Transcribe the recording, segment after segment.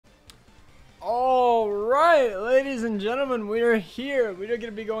Alright, ladies and gentlemen, we are here. We are going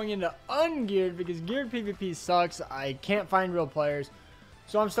to be going into ungeared because geared PvP sucks. I can't find real players.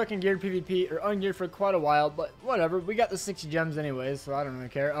 So I'm stuck in geared PvP or ungeared for quite a while, but whatever. We got the 60 gems anyways, so I don't really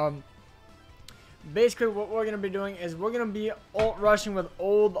care. Basically what we're going to be doing is we're going to be ult rushing with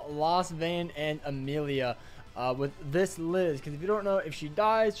old Lost Vein and Amelia with this Liz. Because if you don't know, if she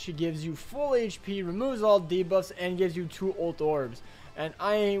dies, she gives you full HP, removes all debuffs, and gives you 2 ult orbs. And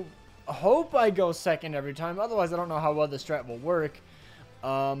I hope I go second every time, otherwise I don't know how well the strat will work.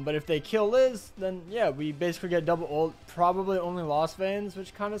 But if they kill Liz, then yeah, we basically get double ult, probably only Lost Veins,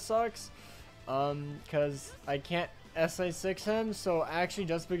 which kind of sucks, because I can't SA6 him. So actually,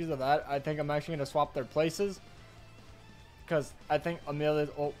 just because of that, I think I'm actually going to swap their places, because I think Amelia's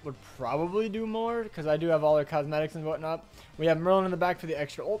ult would probably do more, because I do have all her cosmetics and whatnot. We have Merlin in the back for the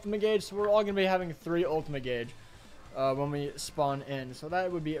extra ultimate gauge, so we're all going to be having 3 ultimate gauge when we spawn in, so that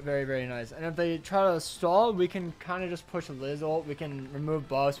would be very, very nice. And if they try to stall, we can kind of just push Liz ult. We can remove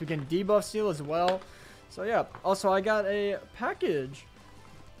buffs. We can debuff seal as well. So yeah. Also, I got a package,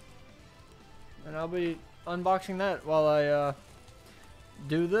 and I'll be unboxing that while I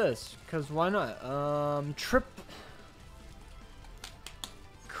do this, because why not? Trip.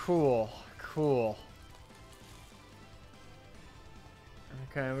 Cool.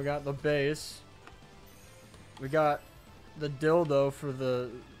 Okay, we got the base. We got the dildo for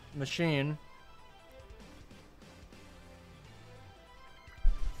the machine.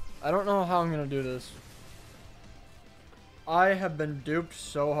 I don't know how I'm gonna do this. I have been duped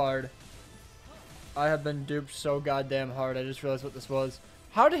so hard. I have been duped so goddamn hard. I just realized what this was.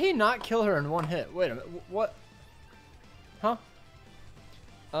 How did he not kill her in one hit? Wait a minute. What? Huh?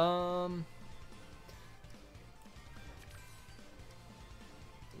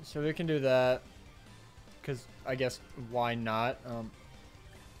 So we can do that. Because I guess why not?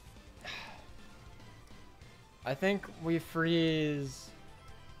 I think we freeze.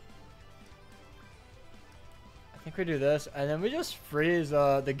 I think we do this, and then we just freeze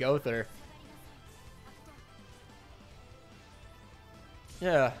the Gother.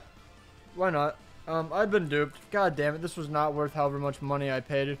 Yeah, why not? I've been duped. God damn it, this was not worth however much money I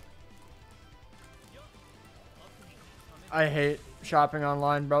paid. I hate shopping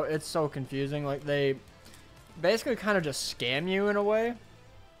online, bro. It's so confusing. Like, they basically kind of just scam you in a way.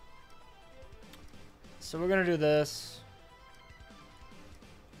 So we're gonna do this.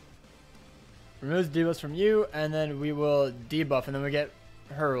 Removes debuffs from you, and then we will debuff, and then we get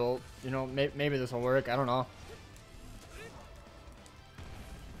her ult. You know, maybe this will work. I don't know.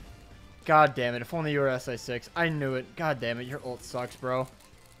 God damn it! If only you were SA6. I knew it. God damn it! Your ult sucks, bro.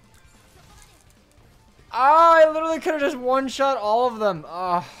 I literally could have just one-shot all of them.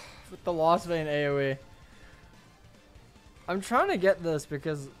 With the Lost Vein AoE. I'm trying to get this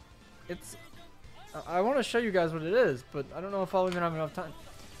because it's... I want to show you guys what it is, but I don't know if I'll even have enough time.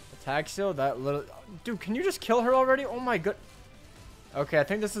 Attack seal, that little... Dude, can you just kill her already? Oh my god. Okay, I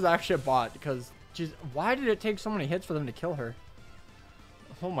think this is actually a bot because... Geez, why did it take so many hits for them to kill her?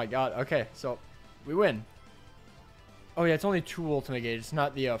 Oh my god. Okay, so we win. Oh yeah, it's only 2 ultimate gauge. It's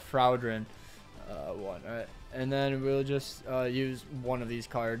not the Fraudrin one. Alright, and then we'll just use one of these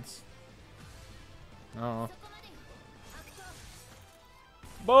cards. Oh.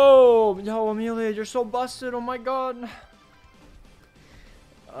 Boom! Yo, Amelia, you're so busted. Oh my god.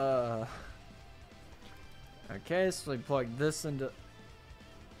 Okay, so we plug this into...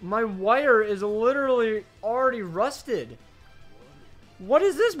 My wire is literally already rusted. What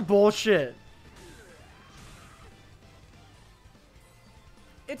is this bullshit?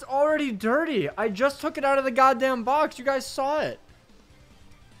 It's already dirty. I just took it out of the goddamn box. You guys saw it.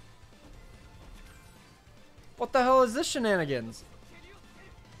 What the hell is this shenanigans?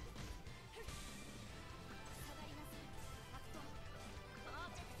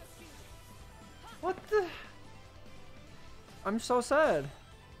 What the? I'm so sad.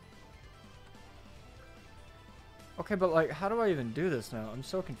 Okay, but like, how do I even do this now? I'm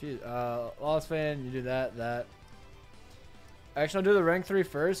so confused. Lost Vein, you do that. Actually, I'll do the rank 3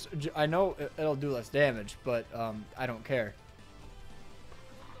 first. I know it'll do less damage, but I don't care.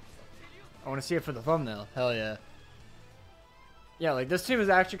 I want to see it for the thumbnail. Hell yeah. Yeah, like this team is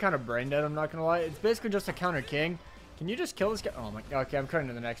actually kind of brain dead. I'm not gonna lie. It's basically just a counter king. Can you just kill this guy? Oh my. Okay, I'm cutting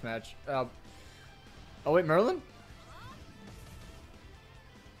to the next match. Oh wait, Merlin?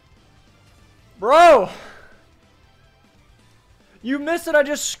 Bro! You missed it. I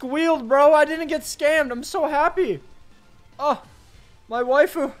just squealed, bro. I didn't get scammed. I'm so happy. Oh, my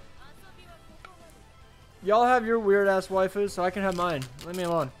waifu. Y'all have your weird ass waifus, so I can have mine. Leave me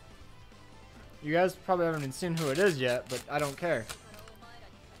alone. You guys probably haven't even seen who it is yet, but I don't care.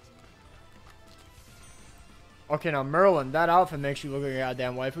 Okay, now Merlin, that outfit makes you look like a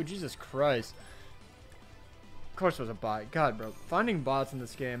goddamn waifu. Jesus Christ. Of course it was a bot. God, bro. Finding bots in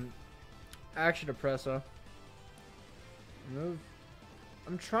this game, actually depresso. Remove.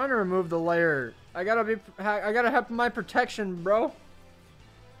 I'm trying to remove the layer. I gotta have my protection, bro.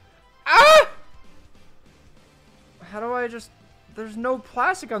 Ah! How do I just... There's no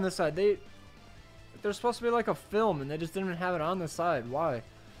plastic on this side. They're supposed to be like a film, and they just didn't have it on the side. Why?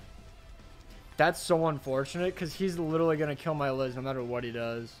 That's so unfortunate, because he's literally going to kill my Liz no matter what he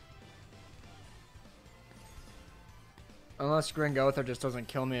does. Unless Gringother just doesn't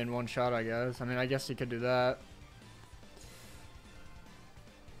kill me in one shot, I guess. I mean, I guess he could do that.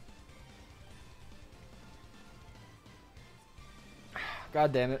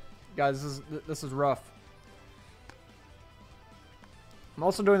 God damn it. Guys, this is rough. I'm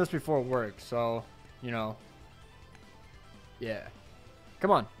also doing this before work, so, you know. Yeah.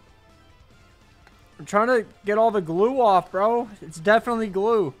 Come on. I'm trying to get all the glue off, bro. It's definitely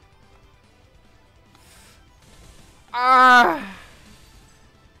glue. Ah!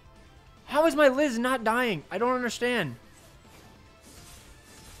 How is my Liz not dying? I don't understand.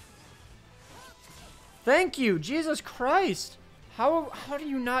 Thank you. Jesus Christ. How do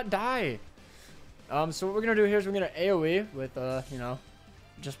you not die? So what we're going to do here is we're going to AoE with, you know,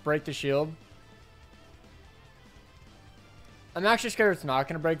 just break the shield. I'm actually scared it's not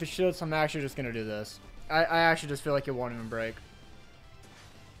going to break the shield, so I'm actually just going to do this. I actually just feel like it won't even break.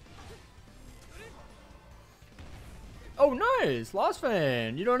 Oh, nice! Lost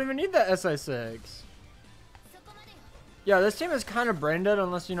Fan! You don't even need that SI6. Yeah, this team is kind of brain dead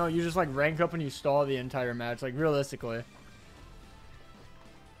unless, you know, you just, like, rank up and you stall the entire match. Like, realistically.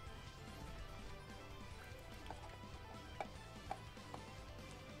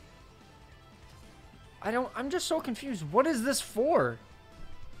 I'm just so confused. What is this for?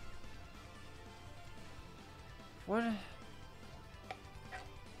 What?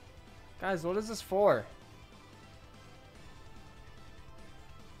 Guys, what is this for?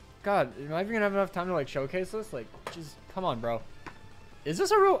 God, am I even gonna have enough time to, like, showcase this? Like, just, come on, bro. Is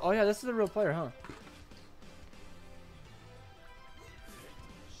this a real... Oh, yeah, this is a real player, huh?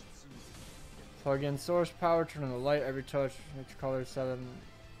 Plug in source power, turn on the light every touch, makes color 7.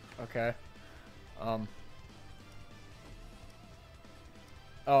 Okay.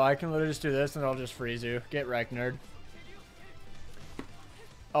 Oh, I can literally just do this and I'll just freeze you. Get wrecked, nerd.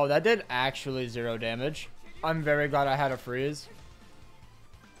 Oh, that did actually 0 damage. I'm very glad I had a freeze.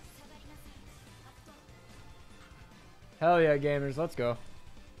 Hell yeah, gamers. Let's go.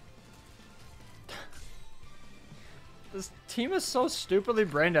 This team is so stupidly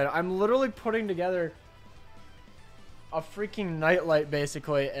brain dead. I'm literally putting together a freaking nightlight,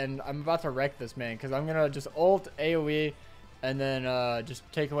 basically, and I'm about to wreck this man, because I'm going to just ult, AoE, and then just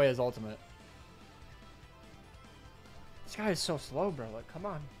take away his ultimate. This guy is so slow, bro. Like, come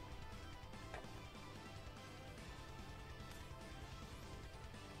on.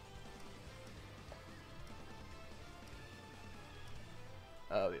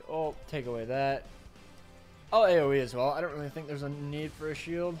 Oh, take away that. I'll AoE as well. I don't really think there's a need for a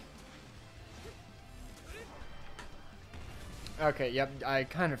shield. Okay, yep. I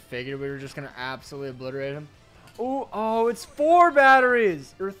kind of figured we were just going to absolutely obliterate him. Ooh, oh, it's 4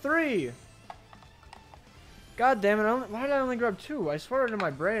 batteries! Or 3! God damn it. Why did I only grab 2? I swear it in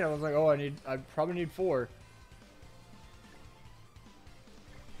my brain. I was like, oh, I probably need 4.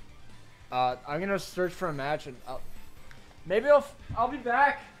 I'm going to search for a match and maybe I'll be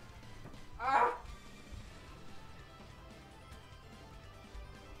back. Ah!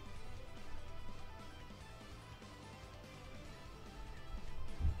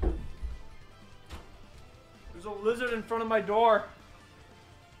 There's a lizard in front of my door.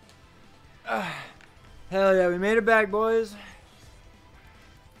 Hell yeah, we made it back, boys.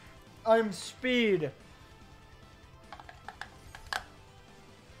 I'm speed.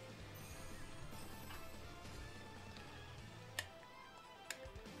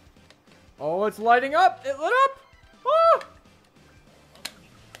 Oh, it's lighting up. It lit up. Ah!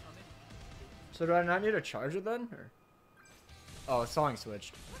 So do I not need a charger then? Or... Oh, song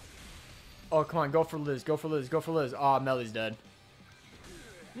switched. Oh, come on. Go for Liz. Go for Liz. Go for Liz. Aw, Melly's dead.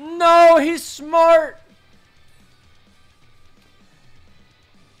 No, he's smart.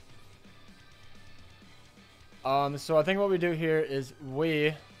 So I think what we do here is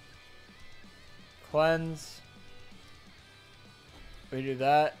we cleanse. We do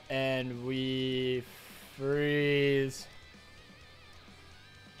that, and we freeze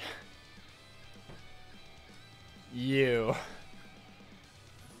you.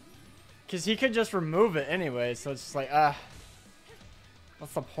 Because he could just remove it anyway, so it's just like,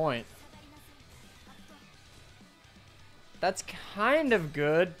 what's the point? That's kind of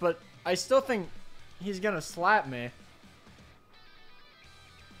good, but I still think he's gonna slap me.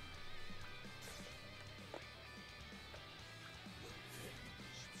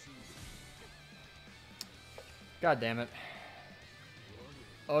 God damn it.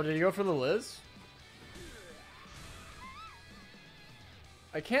 Oh, did he go for the Liz?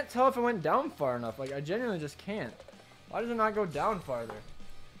 I can't tell if it went down far enough. Like, I genuinely just can't. Why does it not go down farther?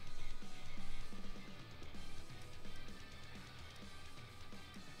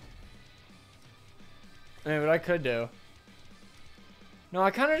 I mean, what I could do. No,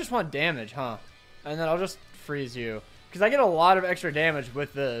 I kind of just want damage, huh? And then I'll just freeze you. Because I get a lot of extra damage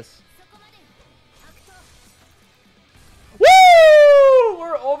with this. Woo!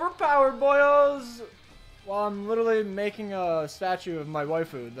 We're overpowered, boyos! While I'm literally making a statue of my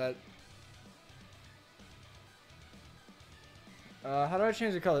waifu that... how do I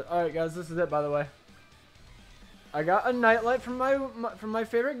change the color? Alright, guys, this is it, by the way. I got a nightlight from my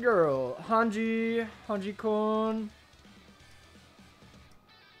favorite girl, Hanji-kun.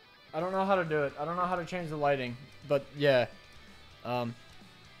 I don't know how to do it. I don't know how to change the lighting, but yeah.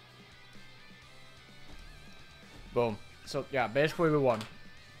 Boom. So yeah, basically we won.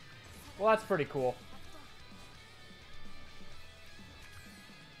 Well, that's pretty cool.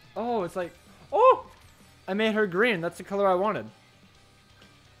 Oh, it's like, oh! I made her green. That's the color I wanted.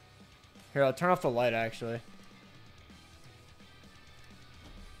 Here, I'll turn off the light, actually.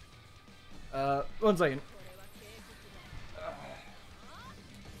 1 second.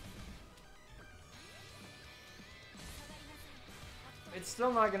 It's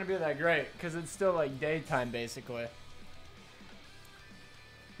still not going to be that great, because it's still, like, daytime, basically.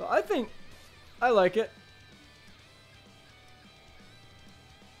 But I think I like it.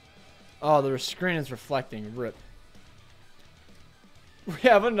 Oh, the screen is reflecting. Rip. We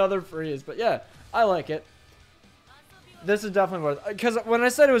have another freeze, but yeah, I like it. This is definitely worth it. Because when I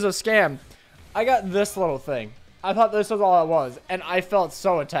said it was a scam, I got this little thing. I thought this was all it was, and I felt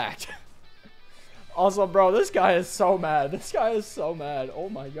so attacked. Also, bro, this guy is so mad. This guy is so mad. Oh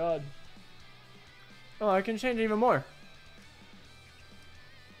my god. Oh, I can change it even more.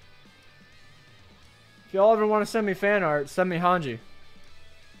 If y'all ever want to send me fan art, send me Hanji.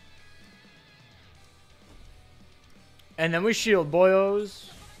 And then we shield, boyos.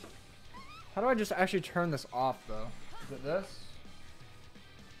 How do I just actually turn this off, though? Is it this?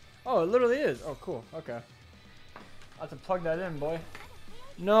 Oh, it literally is. Oh, cool. Okay. I have to plug that in, boy.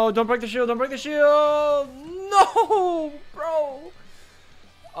 No, don't break the shield. Don't break the shield. No, bro.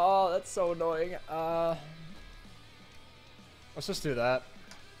 Oh, that's so annoying. Let's just do that.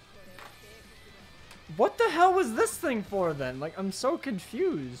 What the hell was this thing for, then? Like, I'm so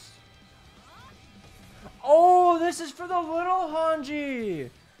confused. Oh, this is for the little Hanji.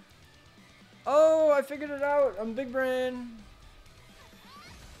 Oh, I figured it out. I'm big brain.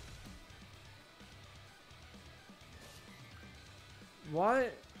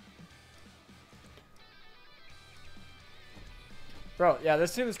 What? Bro, yeah,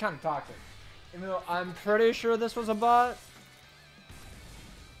 this team is kind of toxic. Even though I'm pretty sure this was a bot.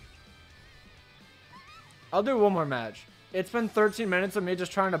 I'll do one more match. It's been 13 minutes of me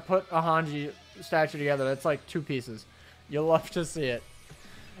just trying to put a Hanji statue together. It's like 2 pieces. You'll love to see it.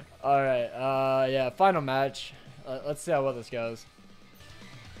 Alright, yeah, final match. Let's see how well this goes.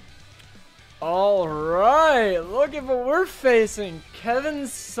 Alright, look at what we're facing.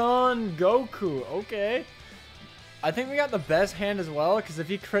 Kevin's son Goku. Okay. I think we got the best hand as well, because if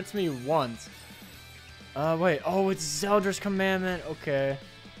he crits me once. Wait. Oh, it's Zelda's commandment. Okay.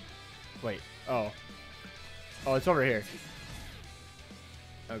 Wait. Oh. Oh, it's over here.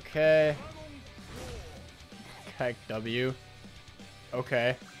 Okay. Heck, W.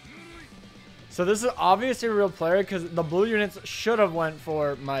 Okay. So this is obviously a real player, because the blue units should have went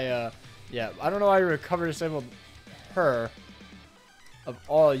for my, yeah. I don't know why I recover disabled her of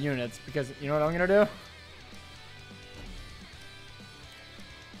all units, because you know what I'm going to do?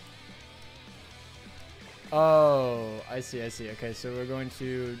 Oh, I see, I see. Okay, so we're going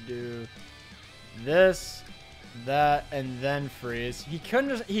to do this, that, and then freeze. He can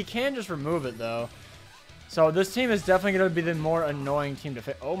just remove it though. So this team is definitely going to be the more annoying team to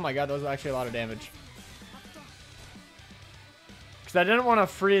fit. Oh my god, that was actually a lot of damage. Because I didn't want to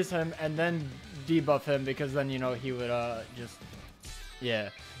freeze him and then debuff him, because then, you know, he would just, yeah.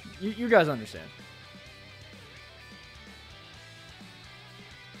 You guys understand.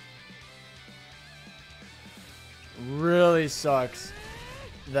 Really sucks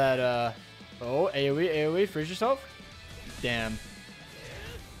that, oh, AoE, freeze yourself. Damn.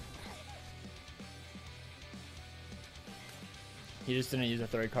 He just didn't use a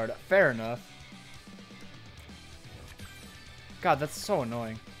 3rd card. Fair enough. God, that's so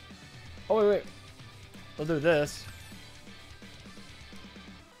annoying. Oh, wait, wait. We'll do this.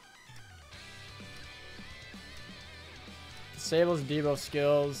 Disables debuff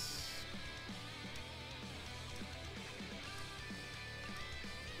skills.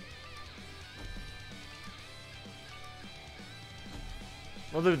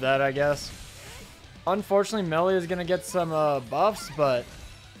 We'll do that, I guess. Unfortunately, Melee is going to get some buffs, but...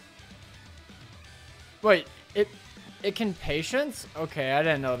 Wait, it can patience? Okay, I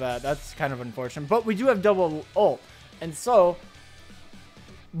didn't know that. That's kind of unfortunate. But we do have double ult. And so,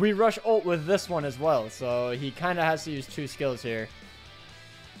 we rush ult with this one as well. So, he kind of has to use 2 skills here.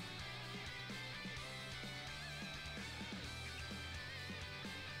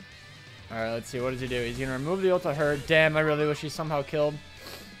 Alright, let's see. What does he do? He's going to remove the ult to her. Damn, I really wish he somehow killed.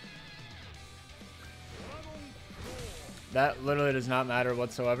 That literally does not matter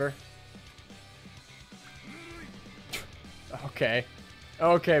whatsoever. Okay.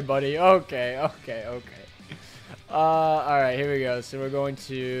 Okay, buddy. Okay. Alright, here we go. So we're going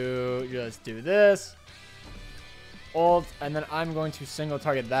to just do this. Ult, and then I'm going to single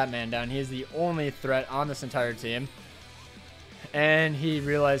target that man down. He is the only threat on this entire team. And he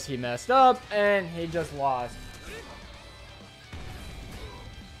realized he messed up, and he just lost.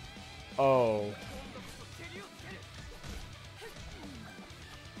 Oh.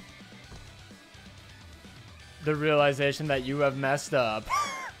 The realization that you have messed up.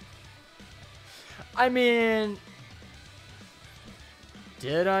 I mean,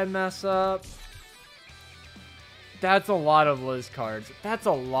 did I mess up? That's a lot of Liz cards. That's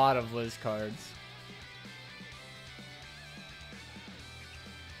a lot of Liz cards.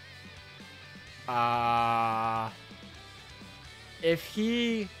 If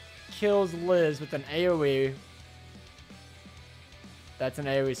he kills Liz with an AoE, that's an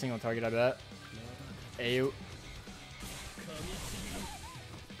AoE single target, I bet. AoE.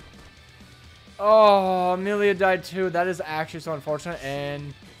 Oh, Amelia died too. That is actually so unfortunate.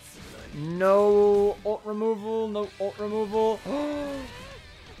 And no ult removal. No ult removal.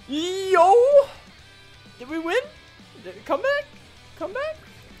 Yo! Did we win? Did it come back? Come back?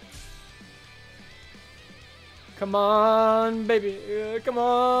 Come on, baby. Come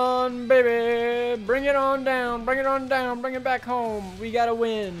on, baby. Bring it on down. Bring it on down. Bring it back home. We gotta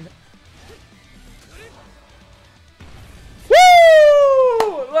win.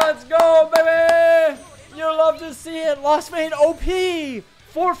 Let's go, baby! You'll love to see it. Lost Main OP!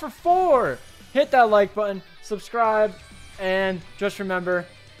 4 for 4. Hit that like button, subscribe, and just remember,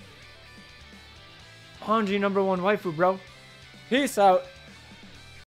 Hanji #1 waifu, bro. Peace out.